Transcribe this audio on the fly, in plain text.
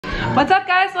What's up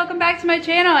guys, welcome back to my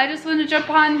channel. I just wanted to jump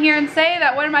on here and say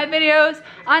that one of my videos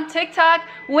on TikTok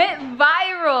went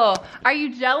viral. Are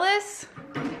you jealous?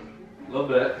 A little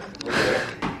bit.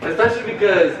 Especially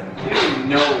because you didn't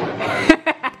know it went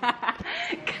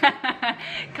viral.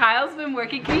 Kyle's been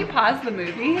working, can you pause the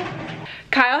movie?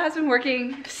 Kyle has been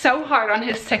working so hard on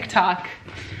his TikTok.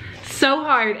 So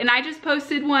hard, and I just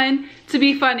posted one to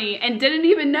be funny and didn't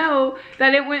even know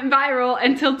that it went viral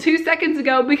until 2 seconds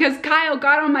ago because Kyle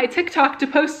got on my TikTok to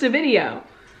post a video.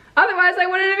 Otherwise I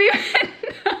wouldn't have even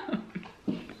known.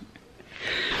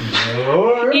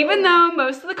 Even though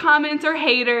most of the comments are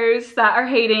haters that are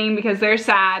hating because they're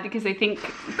sad because they think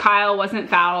Kyle wasn't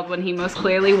fouled when he most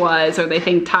clearly was, or they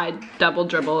think Ty double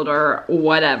dribbled or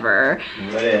whatever.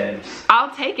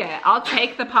 I'll take it. I'll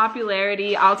take the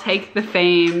popularity. I'll take the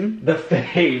fame. The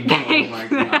fame. Oh my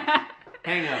god.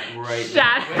 Hang up right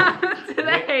now. Shout out to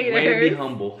the haters. Way to be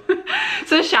humble.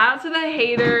 So shout out to the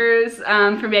haters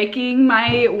for making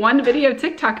my one video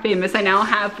TikTok famous. I now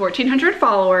have 1,400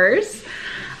 followers.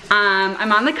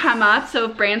 I'm on the come up, so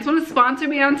if brands want to sponsor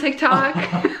me on TikTok,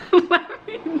 let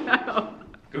me know.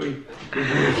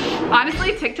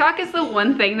 Honestly, TikTok is the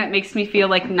one thing that makes me feel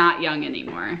like not young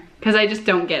anymore. Because I just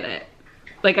don't get it.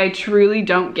 Like, I truly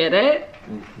don't get it.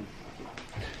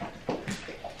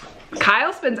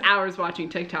 Kyle spends hours watching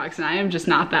TikToks and I am just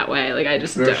not that way. Like, I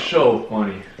just don't. They're so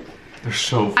funny. They're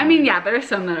so funny. I mean, yeah, there are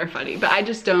some that are funny, but I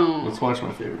just don't. Let's watch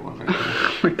my favorite one right now.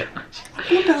 Oh my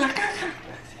gosh.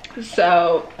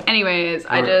 So, anyways,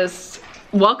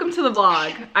 welcome to the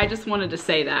vlog. I just wanted to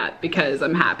say that because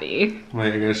I'm happy.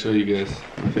 Wait, I gotta show you guys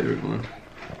my favorite one.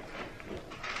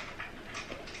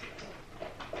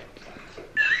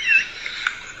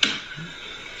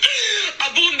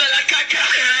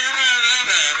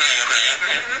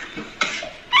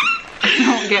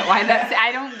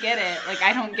 I don't get it. Like,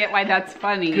 I don't get why that's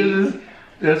funny. Cause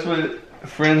that's what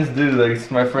friends do. Like, it's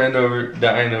my friend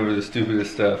dying over the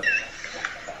stupidest stuff.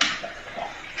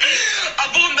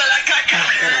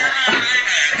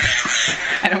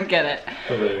 I don't get it.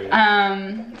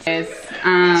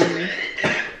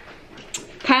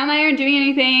 Kyle and I aren't doing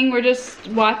anything. We're just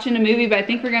watching a movie, but I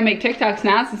think we're gonna make TikToks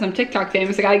now since I'm TikTok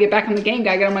famous. I gotta get back on the game,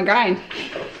 gotta get on my grind.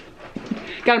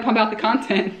 Gotta pump out the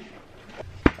content.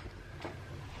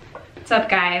 What's up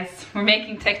guys? We're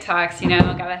making TikToks, you know,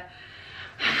 gotta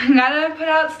put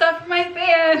out stuff for my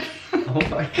fans. Oh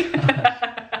my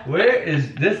god. Where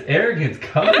is this arrogance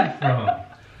coming from?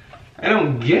 I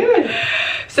don't get it.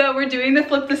 So we're doing the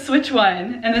flip the switch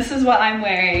one, and this is what I'm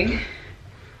wearing.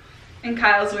 And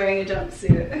Kyle's wearing a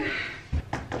jumpsuit.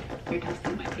 You're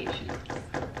testing my patience.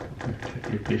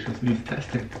 Your patience needs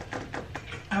testing.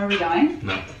 How are we going?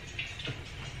 No.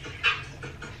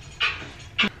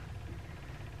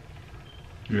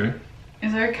 You ready?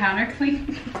 Is there a counter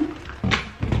clean?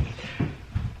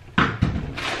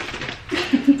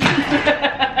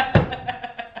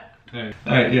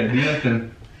 Alright, yeah, do that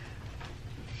then.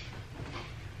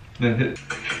 Then hit.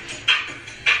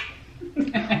 Oh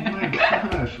my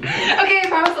gosh. Okay, I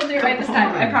promise I'll do it right this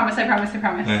time. I promise.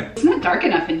 Right. It's not dark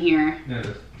enough in here. Yeah, it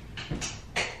is.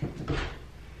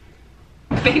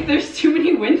 Babe, there's too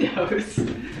many windows.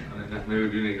 Maybe we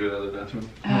do need to go to the other bathroom.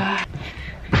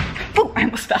 Oh, I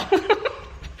almost fell.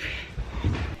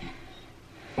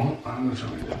 Oh, I'm gonna show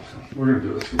you that. So we're gonna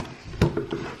do this one.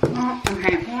 Oh,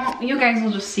 okay, well, you guys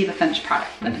will just see the finished product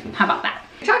then. How about that?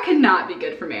 TikTok cannot be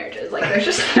good for marriages. Like, there's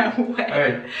just no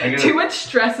way. Alright, too much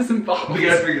stress is involved. We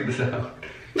gotta figure this out.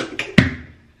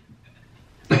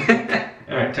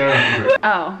 Alright, turn on.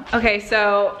 Oh, okay,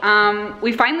 so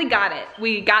we finally got it.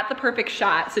 We got the perfect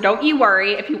shot, so don't you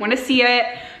worry. If you want to see it,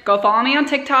 go follow me on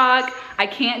TikTok. I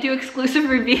can't do exclusive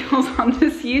reveals on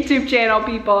this YouTube channel,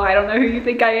 people. I don't know who you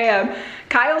think I am.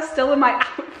 Kyle's still in my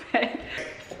outfit.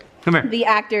 Come here. The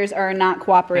actors are not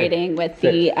cooperating with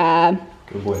the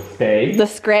good boy. Stay. The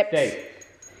script. Stay.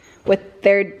 With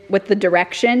the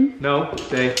direction. No,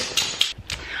 stay.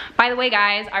 By the way,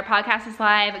 guys, our podcast is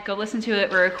live. Go listen to it.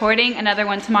 We're recording another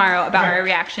one tomorrow about our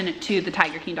reaction to the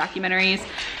Tiger King documentaries.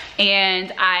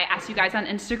 And I asked you guys on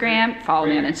Instagram, follow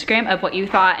me on Instagram, of what you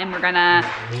thought. And we're gonna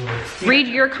read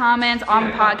your comments on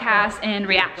the podcast and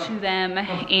react to them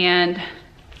and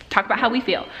talk about how we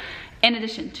feel, in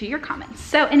addition to your comments.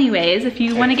 So anyways, if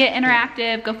you want to get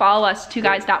interactive, go follow us,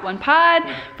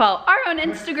 2guys.1pod. Follow our own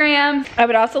Instagram. I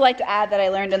would also like to add that I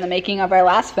learned in the making of our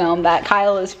last film that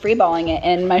Kyle is freeballing it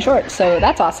in my shorts, so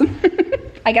that's awesome.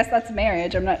 I guess that's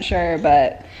marriage, I'm not sure,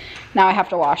 but now I have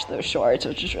to wash those shorts,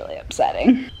 which is really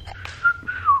upsetting.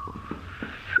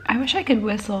 I wish I could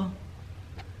whistle.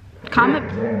 Comment,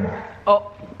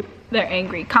 oh, they're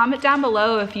angry. Comment down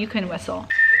below if you can whistle.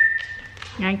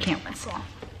 I can't whistle.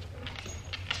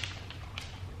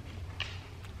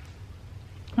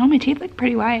 Oh, my teeth look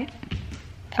pretty white.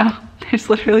 Oh, there's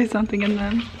literally something in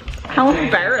them. How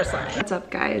embarrassing. What's up,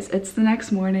 guys? It's the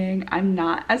next morning. I'm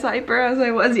not as hyper as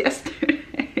I was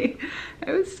yesterday.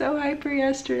 I was so hyper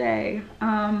yesterday.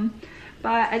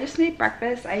 But I just made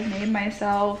breakfast. I made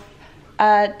myself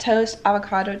toast,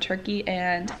 avocado, turkey,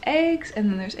 and eggs. And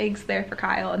then there's eggs there for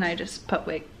Kyle. And I just put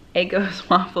Eggo's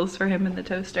waffles for him in the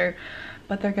toaster.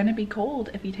 But they're gonna be cold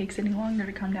if he takes any longer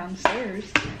to come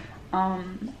downstairs.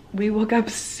 We woke up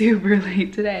super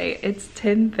late today. It's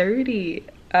 10:30.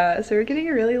 So we're getting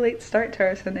a really late start to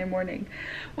our Sunday morning.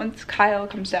 Once Kyle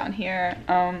comes down here,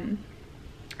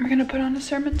 we're gonna put on a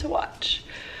sermon to watch.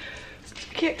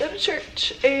 We can't go to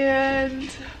church, and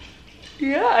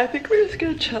yeah, I think we're just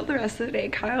gonna chill the rest of the day.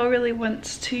 Kyle really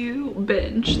wants to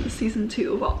binge the season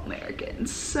 2 of All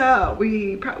Americans, so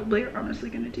we probably are honestly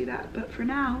gonna do that. But for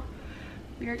now,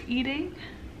 we are eating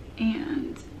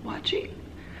and watching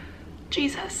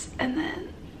Jesus, and then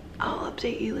I'll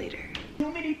update you later.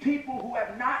 Too many people who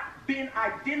have not been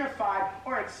identified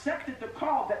or accepted the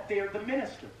call that they're the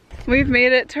minister. We've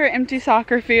made it to our empty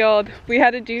soccer field. We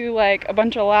had to do like a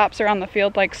bunch of laps around the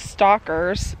field like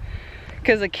stalkers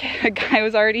because a guy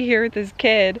was already here with his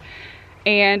kid,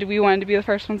 and we wanted to be the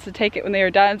first ones to take it when they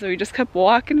were done, so we just kept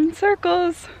walking in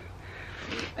circles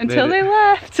until they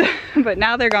left. But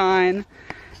now they're gone,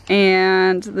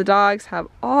 and the dogs have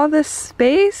all this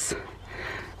space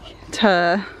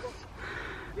to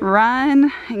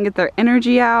run and get their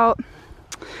energy out.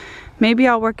 Maybe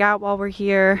I'll work out while we're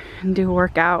here and do a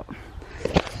workout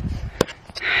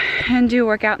in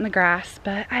the grass,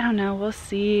 but I don't know, we'll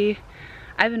see.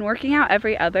 I've been working out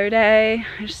every other day.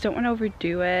 I just don't want to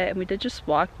overdo it, and we did just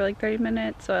walk for like 30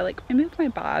 minutes, so I moved my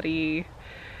body.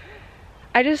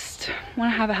 I just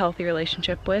want to have a healthy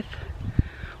relationship with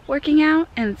working out,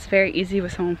 and it's very easy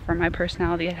with someone from my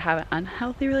personality to have an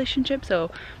unhealthy relationship, so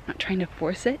I'm not trying to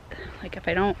force it. Like, if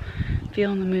I don't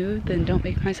feel in the mood, then don't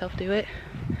make myself do it.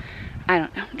 I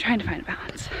don't know, I'm trying to find a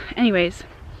balance. Anyways,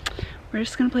 we're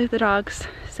just gonna play with the dogs,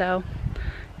 so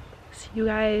see you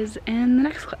guys in the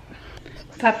next clip.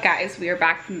 What's up, guys? We are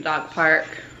back from the dog park.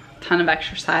 Ton of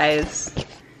exercise.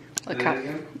 Look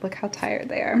how tired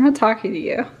they are. I'm not talking to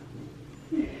you.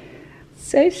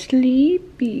 So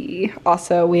sleepy.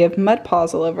 Also, we have mud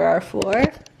paws all over our floor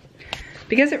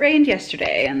because it rained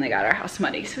yesterday and they got our house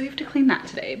muddy, so we have to clean that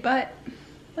today. But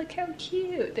look how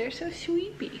cute. They're so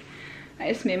sweepy.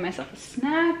 I just made myself a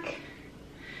snack.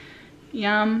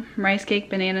 Yum. Rice cake,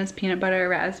 bananas, peanut butter,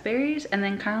 raspberries, and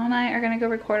then Kyle and I are gonna go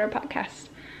record our podcast,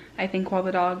 I think, while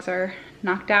the dogs are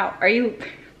knocked out. Are you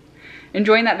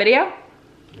enjoying that video?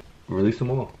 Release them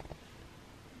all.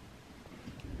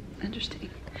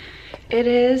 Interesting. It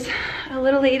is a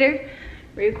little later.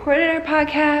 We recorded our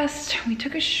podcast, we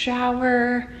took a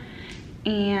shower,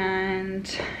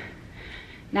 and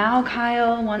now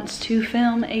Kyle wants to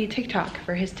film a TikTok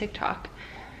for his TikTok.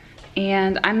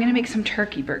 And I'm gonna make some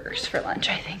turkey burgers for lunch,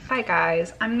 I think. Hi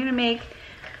guys, I'm gonna make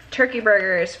turkey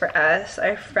burgers for us.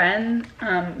 Our friend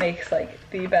makes like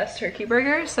the best turkey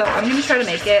burgers, so I'm gonna try to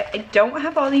make it. I don't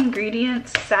have all the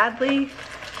ingredients, sadly,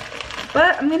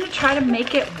 but I'm gonna try to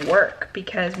make it work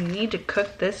because we need to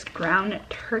cook this ground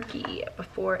turkey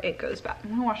before it goes bad.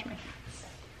 I'm gonna wash my hands.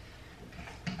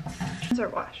 Hands are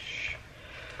washed.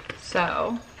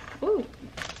 So, ooh,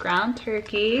 ground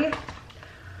turkey. I'm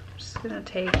just gonna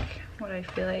take what I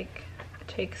feel like it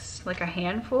takes, like a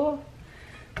handful.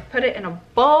 Put it in a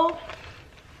bowl.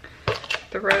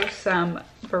 Throw some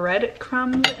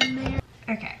breadcrumbs in there.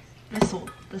 Okay, this'll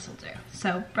do.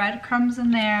 So breadcrumbs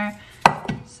in there,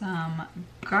 some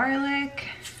garlic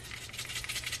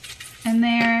in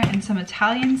there, and some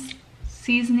Italian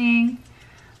seasoning.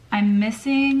 I'm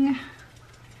missing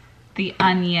the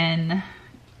onion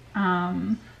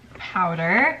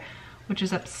powder, which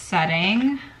is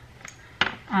upsetting.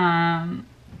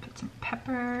 Put some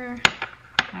pepper.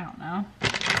 I don't know.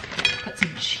 Put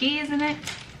some cheese in it.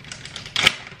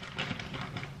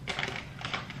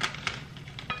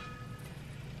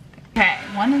 Okay,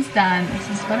 one is done. This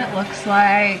is what it looks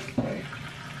like.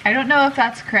 I don't know if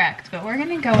that's correct, but we're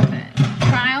gonna go with it.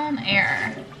 Trial and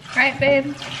error. Right,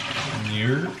 babe?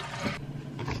 Yeah.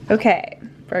 Okay,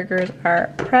 burgers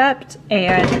are prepped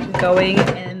and going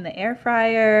in the air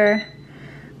fryer.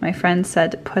 My friend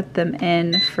said to put them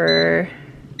in for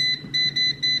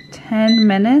 10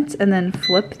 minutes and then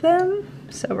flip them.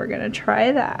 So we're gonna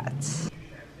try that.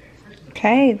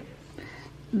 Okay,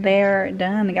 they're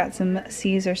done. I got some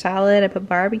Caesar salad. I put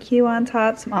barbecue on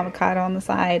top, some avocado on the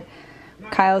side.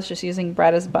 Kyle's just using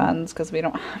bread as buns because we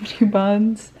don't have any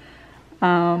buns.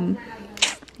 I'm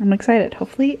excited.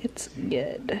 Hopefully it's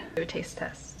good. Do a taste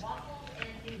test.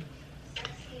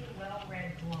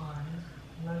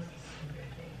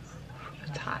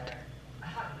 hot.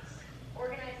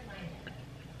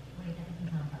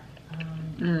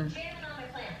 This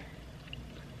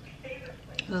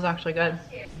is actually good.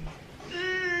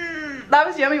 That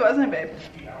was yummy, wasn't it, babe?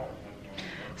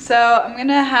 So I'm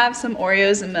gonna have some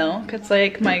Oreos and milk. It's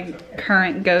like my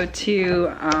current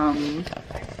go-to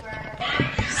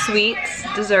sweets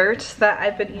dessert that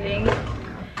I've been eating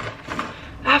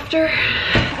after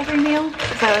every meal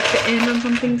because I like to end on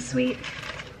something sweet.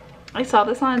 I saw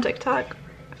this on TikTok.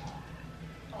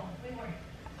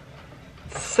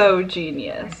 So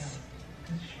genius.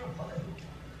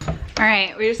 All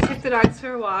right, we just took the dogs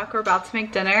for a walk. We're about to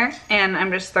make dinner and I'm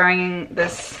just throwing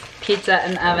this pizza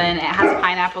in the oven. It has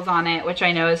pineapples on it, which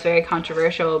I know is very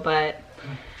controversial, but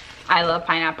I love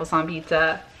pineapples on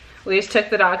pizza. We just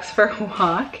took the dogs for a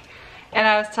walk and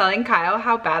I was telling Kyle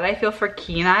how bad I feel for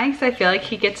Kenai because I feel like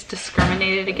he gets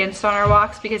discriminated against on our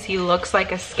walks because he looks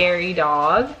like a scary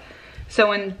dog. So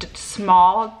when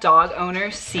small dog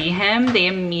owners see him, they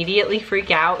immediately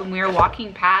freak out. And we were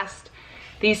walking past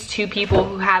these two people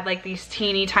who had like these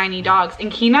teeny tiny dogs,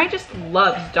 and Kenai just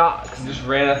loves dogs. He just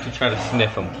ran up to try to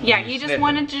sniff him. Yeah, he just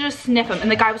wanted to just sniff him,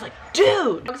 and the guy was like,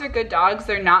 dude! Dogs are good dogs,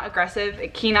 they're not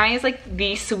aggressive. Kenai is like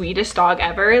the sweetest dog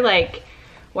ever. Like,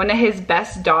 one of his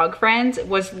best dog friends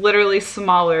was literally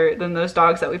smaller than those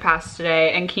dogs that we passed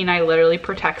today, and Kenai literally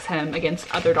protects him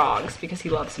against other dogs because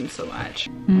he loves him so much.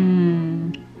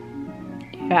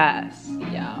 Yes,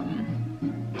 yum.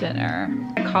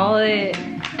 Dinner. I call it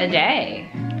a day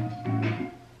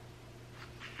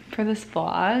for this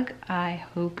vlog. I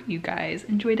hope you guys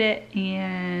enjoyed it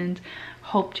and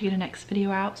hope to get a next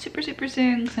video out super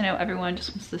soon because I know everyone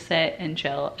just wants to sit and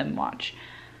chill and watch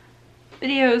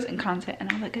videos and content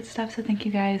and all that good stuff. So thank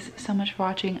you guys so much for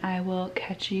watching. I will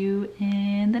catch you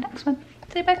in the next one.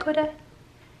 Say bye, Coda.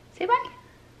 Say bye.